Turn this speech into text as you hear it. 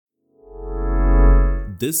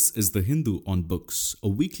This is The Hindu on Books, a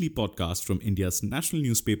weekly podcast from India's national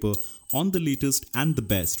newspaper on the latest and the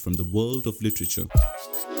best from the world of literature.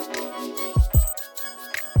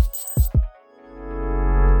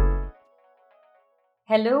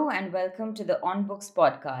 Hello and welcome to the On Books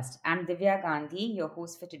podcast. I'm Divya Gandhi, your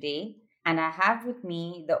host for today, and I have with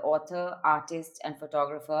me the author, artist, and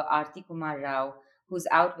photographer Arati Kumar-Rao, who's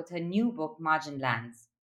out with her new book, Marginlands.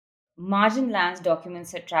 Marginlands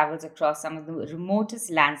documents her travels across some of the remotest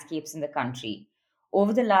landscapes in the country.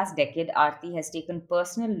 Over the last decade, Arti has taken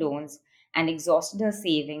personal loans and exhausted her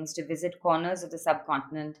savings to visit corners of the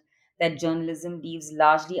subcontinent that journalism leaves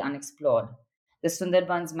largely unexplored: the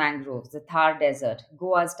Sundarbans mangroves, the Thar desert,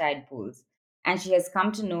 Goa's tide pools. And she has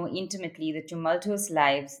come to know intimately the tumultuous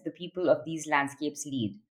lives the people of these landscapes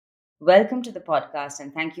lead. Welcome to the podcast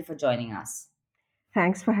and thank you for joining us.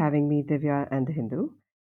 Thanks for having me, Divya and the Hindu.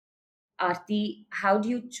 Arti, how do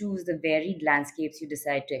you choose the varied landscapes you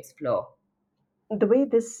decide to explore? The way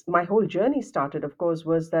my whole journey started, of course,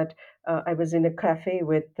 was that I was in a cafe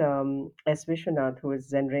with S. Vishwanath, who is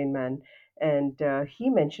Zen Rain Man, and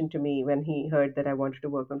he mentioned to me when he heard that I wanted to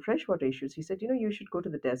work on freshwater issues. He said, you should go to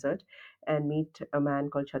the desert and meet a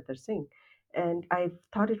man called Chattar Singh. And I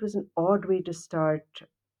thought it was an odd way to start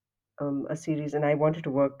a series, and I wanted to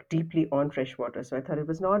work deeply on freshwater. So I thought it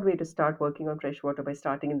was an odd way to start working on freshwater by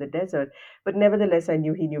starting in the desert. But nevertheless, I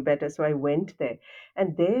knew he knew better. So I went there.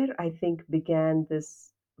 And there, I think, began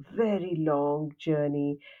this very long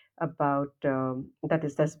journey about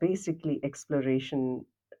that's basically exploration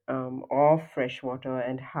of freshwater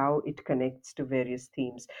and how it connects to various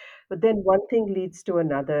themes. But then one thing leads to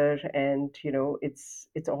another, and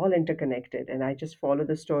it's all interconnected. And I just follow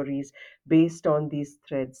the stories based on these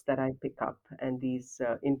threads that I pick up and these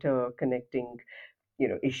interconnecting,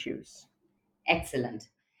 issues. Excellent.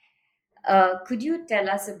 Could you tell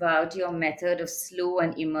us about your method of slow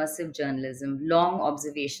and immersive journalism, long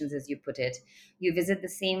observations, as you put it? You visit the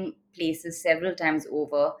same places several times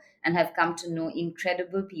over and have come to know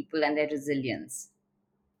incredible people and their resilience.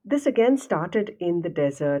 This again started in the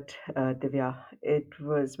desert, Divya. It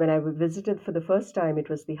was when I visited for the first time, it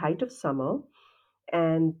was the height of summer,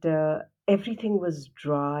 and everything was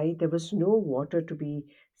dry. There was no water to be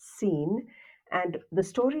seen. And the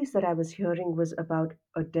stories that I was hearing was about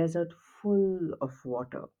a desert full of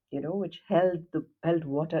water, which held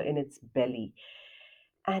water in its belly.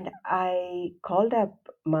 And I called up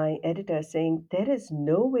my editor saying, there is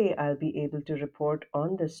no way I'll be able to report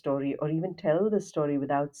on this story or even tell the story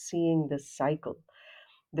without seeing this cycle.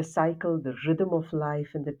 The cycle, the rhythm of life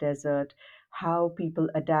in the desert, how people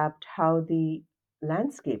adapt, how the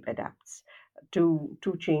landscape adapts to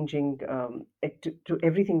changing, to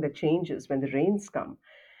everything that changes when the rains come.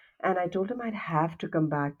 And I told him I'd have to come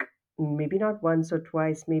back, maybe not once or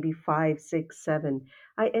twice, maybe five, six, seven.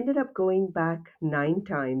 I ended up going back 9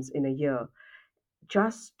 times in a year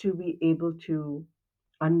just to be able to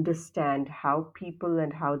understand how people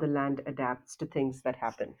and how the land adapts to things that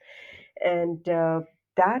happen. And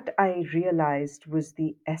that I realized was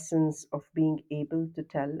the essence of being able to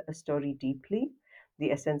tell a story deeply,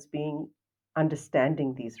 the essence being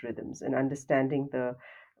understanding these rhythms and understanding the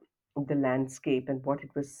landscape and what it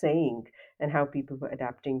was saying and how people were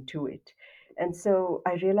adapting to it. And so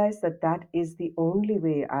I realized that that is the only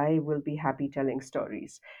way I will be happy telling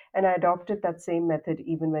stories. And I adopted that same method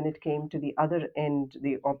even when it came to the other end,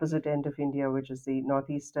 the opposite end of India, which is the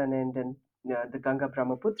northeastern end and the Ganga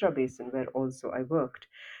Brahmaputra basin, where also I worked.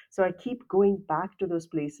 So I keep going back to those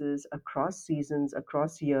places across seasons,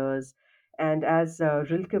 across years, and as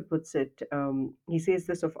Rilke puts it, he says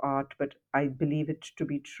this of art, but I believe it to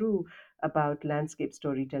be true about landscape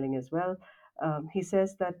storytelling as well. He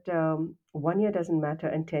says that 1 year doesn't matter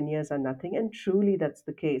and 10 years are nothing. And truly that's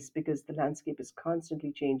the case because the landscape is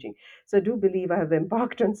constantly changing. So I do believe I have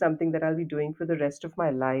embarked on something that I'll be doing for the rest of my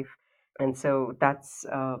life. And so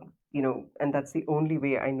and that's the only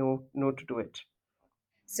way I know to do it.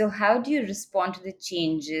 So, how do you respond to the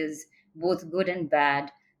changes, both good and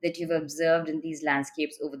bad, that you've observed in these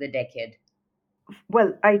landscapes over the decade?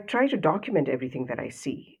 Well, I try to document everything that I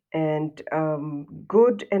see, and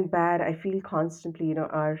good and bad. I feel constantly,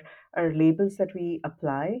 are labels that we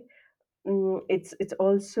apply. It's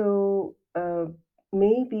also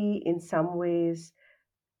maybe in some ways,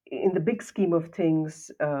 in the big scheme of things,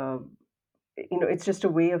 it's just a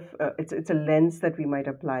way of it's a lens that we might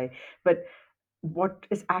apply, but what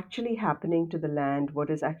is actually happening to the land, what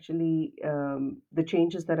is actually the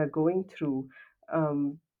changes that are going through.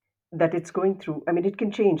 Um, that it's going through. I mean, it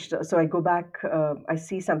can change. So I go back, I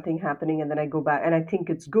see something happening, and then I go back, and I think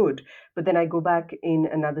it's good. But then I go back in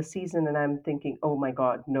another season, and I'm thinking, oh my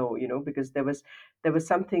God, no, because there was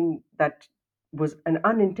something that was an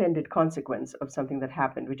unintended consequence of something that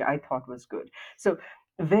happened, which I thought was good. So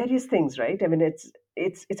various things, right? I mean,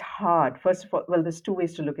 it's hard. First of all, well, there's two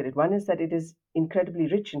ways to look at it. One is that it is incredibly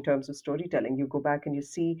rich in terms of storytelling. You go back and you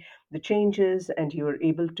see the changes, and you're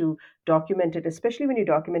able to document it, especially when you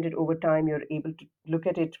document it over time. You're able to look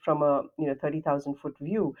at it from a 30,000-foot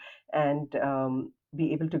view, and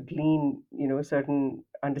be able to glean certain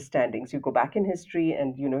understandings. You go back in history,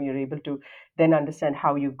 and you're able to then understand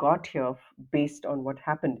how you got here based on what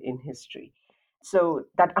happened in history. So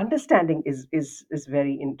that understanding is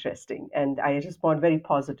very interesting, and I respond very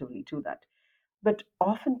positively to that. But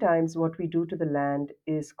oftentimes, what we do to the land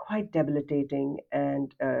is quite debilitating,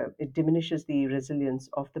 and it diminishes the resilience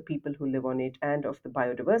of the people who live on it and of the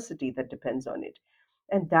biodiversity that depends on it.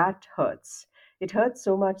 And that hurts. It hurts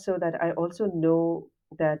so much so that I also know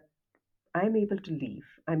that I'm able to leave.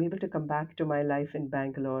 I'm able to come back to my life in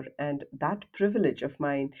Bangalore, and that privilege of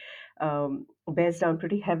mine bears down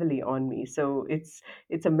pretty heavily on me. So it's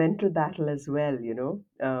a mental battle as well,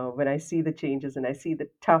 when I see the changes and I see the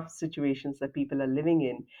tough situations that people are living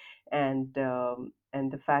in, and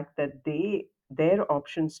the fact that their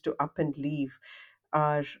options to up and leave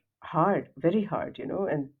are hard, very hard,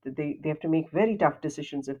 and they have to make very tough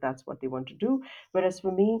decisions if that's what they want to do. Whereas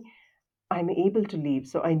for me, I'm able to leave,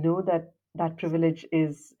 so I know that that privilege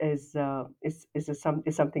is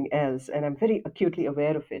something else, and I'm very acutely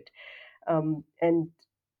aware of it. And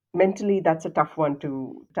mentally, that's a tough one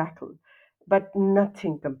to tackle, but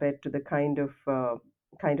nothing compared to the kind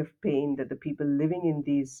of pain that the people living in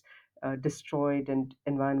these destroyed and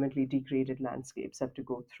environmentally degraded landscapes have to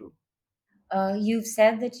go through. You've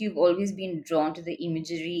said that you've always been drawn to the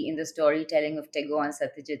imagery in the storytelling of Tagore and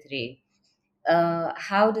Satyajit Ray.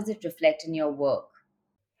 How does it reflect in your work?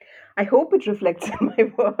 I hope it reflects in my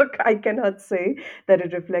work. I cannot say that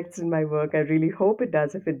it reflects in my work. I really hope it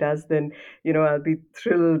does. If it does, then I'll be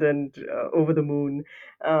thrilled and over the moon.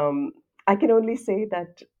 Um, I can only say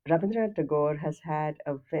that Rabindranath Tagore has had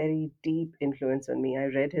a very deep influence on me. I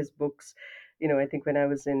read his books. I think when I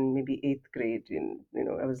was in maybe eighth grade,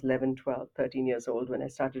 I was 11, 12, 13 years old when I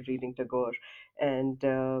started reading Tagore. And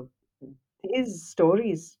his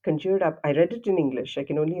stories conjured up. I read it in English. I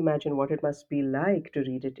can only imagine what it must be like to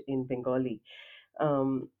read it in Bengali.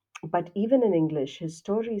 Um, but even in English, his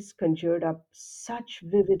stories conjured up such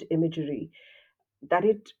vivid imagery that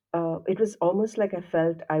it was almost like I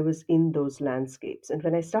felt I was in those landscapes. And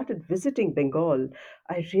when I started visiting Bengal,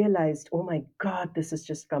 I realized, oh my God, this has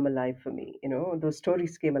just come alive for me. Those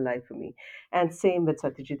stories came alive for me. And same with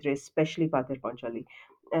Satyajit Ray, especially Pater Panchali.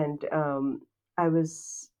 And I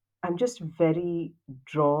was, I'm just very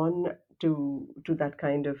drawn to that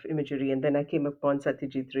kind of imagery. And then I came upon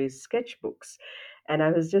Satyajit Ray's sketchbooks, and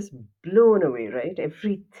I was just blown away. Right,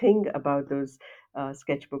 everything about those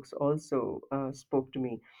sketchbooks also spoke to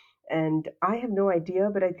me. And I have no idea,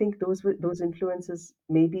 but I think those influences,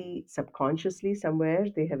 maybe subconsciously somewhere,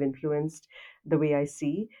 they have influenced the way I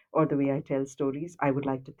see or the way I tell stories. I would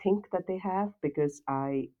like to think that they have, because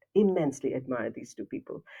I immensely admire these two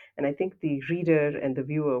people. And I think the reader and the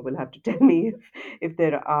viewer will have to tell me if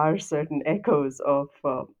there are certain echoes of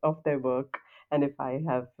their work, and if I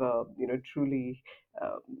have truly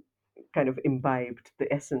kind of imbibed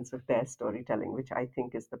the essence of their storytelling, which I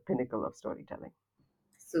think is the pinnacle of storytelling.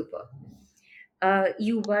 Super.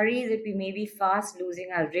 You worry that we may be fast losing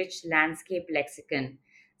our rich landscape lexicon,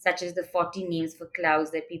 such as the 40 names for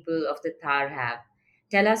clouds that people of the Thar have.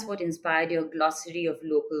 Tell us what inspired your glossary of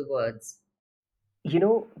local words.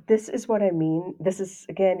 This is what I mean. This is,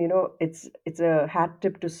 again, it's a hat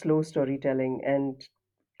tip to slow storytelling. And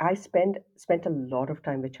I spent a lot of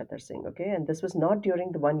time with Chatar Singh, okay? And this was not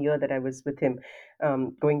during the 1 year that I was with him,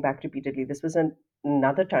 going back repeatedly. This was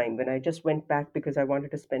another time when I just went back because I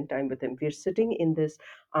wanted to spend time with him. We're sitting in this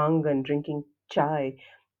angan drinking chai,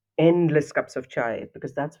 endless cups of chai,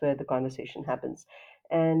 because that's where the conversation happens.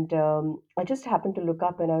 And I just happened to look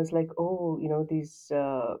up, and I was like, oh,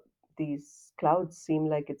 these clouds seem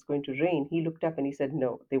like it's going to rain. He looked up and he said,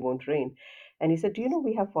 no, they won't rain. And he said, do you know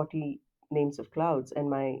we have 40 names of clouds, and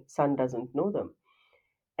my son doesn't know them?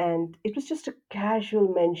 And it was just a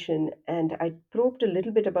casual mention, and I probed a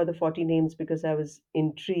little bit about the 40 names because I was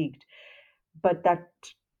intrigued. But that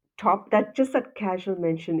casual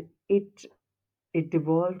mention, it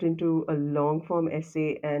devolved into a long form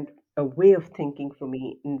essay and a way of thinking for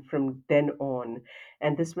me from then on.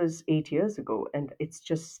 And this was 8 years ago, and it's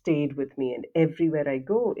just stayed with me. And everywhere I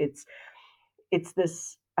go, it's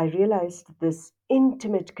this. I realized this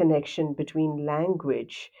intimate connection between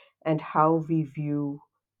language and how we view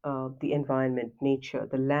the environment, nature,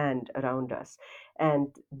 the land around us. And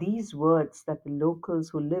these words that the locals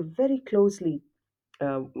who live very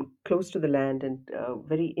uh, close to the land and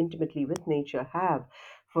very intimately with nature have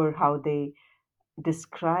for how they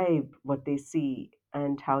describe what they see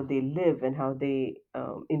and how they live and how they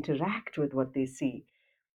interact with what they see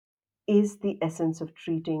is the essence of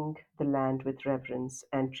treating the land with reverence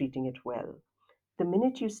and treating it well. The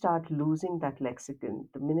minute you start losing that lexicon,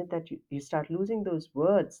 the minute that you start losing those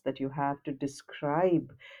words that you have to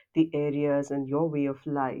describe the areas and your way of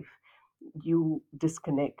life, you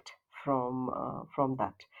disconnect from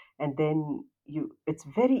that, and then you it's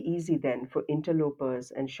very easy then for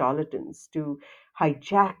interlopers and charlatans to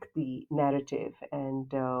hijack the narrative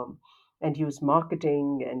and use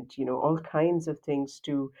marketing and all kinds of things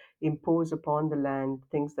to impose upon the land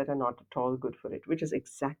things that are not at all good for it, which is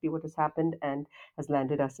exactly what has happened and has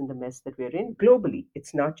landed us in the mess that we're in globally.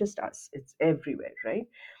 It's not just us, it's everywhere, right?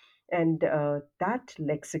 And that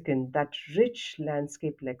lexicon, that rich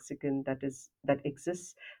landscape lexicon that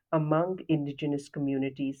exists among indigenous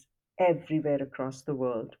communities everywhere across the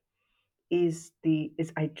world is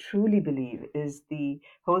I truly believe is the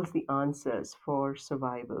holds the answers for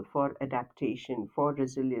survival, for adaptation, for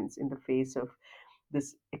resilience in the face of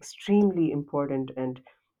this extremely important and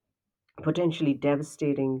potentially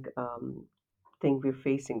devastating thing we're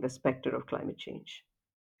facing, the specter of climate change.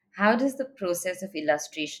 How does the process of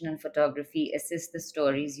illustration and photography assist the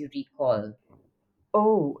stories you recall?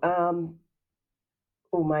 Oh,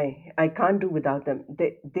 oh my, I can't do without them.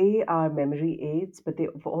 They are memory aids, but they've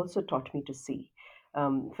also taught me to see.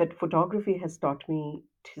 Photography has taught me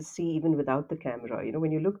to see even without the camera.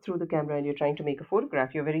 When you look through the camera and you're trying to make a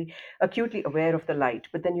photograph, you're very acutely aware of the light.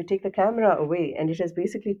 But then you take the camera away, and it has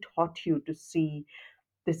basically taught you to see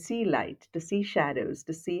light, to see shadows,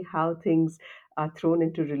 to see how things are thrown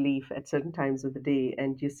into relief at certain times of the day.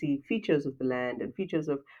 And you see features of the land and features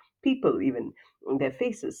of people, even their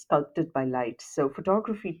faces sculpted by light. So,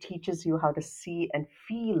 photography teaches you how to see and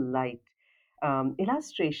feel light.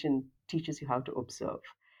 Illustration teaches you how to observe.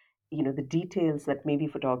 The details that maybe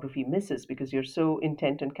photography misses because you're so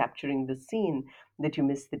intent on capturing the scene that you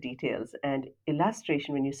miss the details. And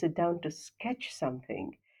illustration, when you sit down to sketch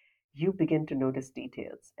something, you begin to notice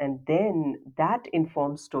details, and then that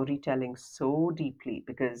informs storytelling so deeply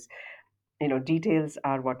because details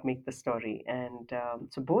are what make the story. And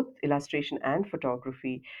so both illustration and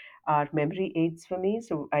photography are memory aids for me.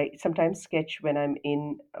 So I sometimes sketch when I'm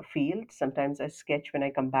in a field, sometimes I sketch when I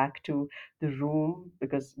come back to the room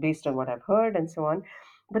because based on what I've heard and so on.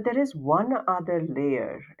 But there is one other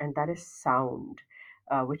layer, and that is sound,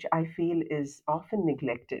 which I feel is often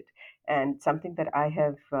neglected, and something that I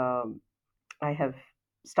have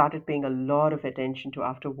started paying a lot of attention to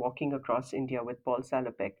after walking across India with Paul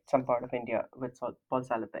Salopek, some part of India with Paul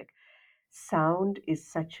Salopek. Sound is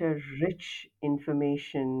such a rich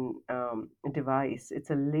information device.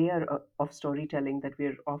 It's a layer of storytelling that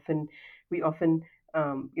we often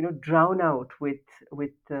drown out with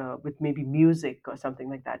maybe music or something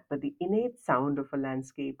like that. But the innate sound of a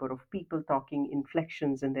landscape or of people talking,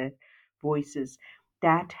 inflections in their voices,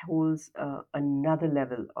 that holds another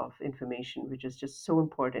level of information, which is just so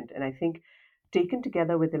important. And I think taken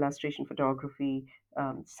together with illustration photography,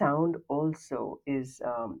 sound also is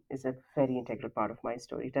a very integral part of my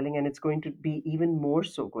storytelling, and it's going to be even more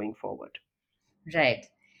so going forward. Right.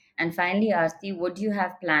 And finally, Arti, what do you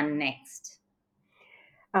have planned next?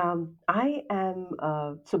 I am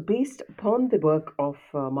so based upon the work of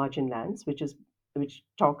Marginlands, which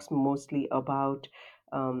talks mostly about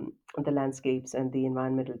the landscapes and the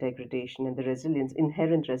environmental degradation and the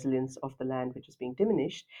inherent resilience of the land, which is being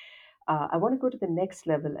diminished. I want to go to the next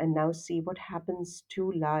level and now see what happens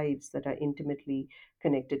to lives that are intimately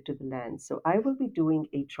connected to the land. So I will be doing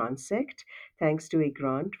a transect thanks to a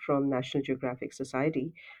grant from National Geographic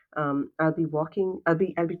Society. I'll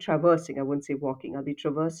be traversing. I won't say walking. I'll be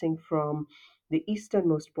traversing from the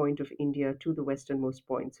easternmost point of India to the westernmost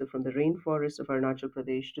point. So from the rainforests of Arunachal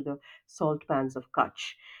Pradesh to the salt pans of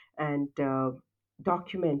Kutch, and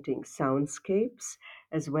documenting soundscapes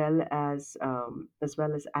as well as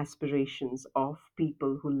aspirations of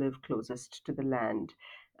people who live closest to the land,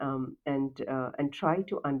 and try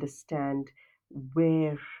to understand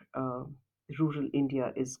where uh, rural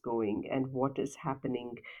India is going and what is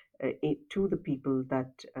happening to the people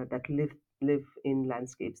that live in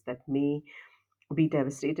landscapes that may be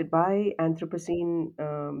devastated by Anthropocene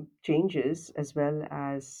changes as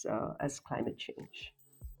climate change.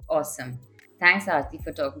 Awesome. Thanks, Arti,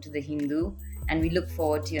 for talking to the Hindu. and we look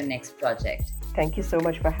forward to your next project. Thank you so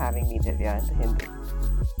much for having me, Divya, in the Hindu.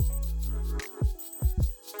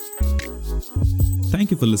 Thank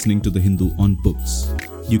you for listening to The Hindu on Books.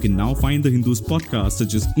 You can now find The Hindu's podcasts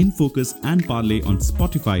such as In Focus and Parlay on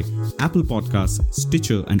Spotify, Apple Podcasts,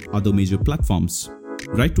 Stitcher, and other major platforms.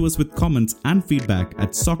 Write to us with comments and feedback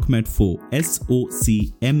at socmed4,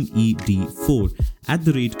 SOCMED4,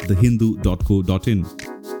 @thehindu.co.in.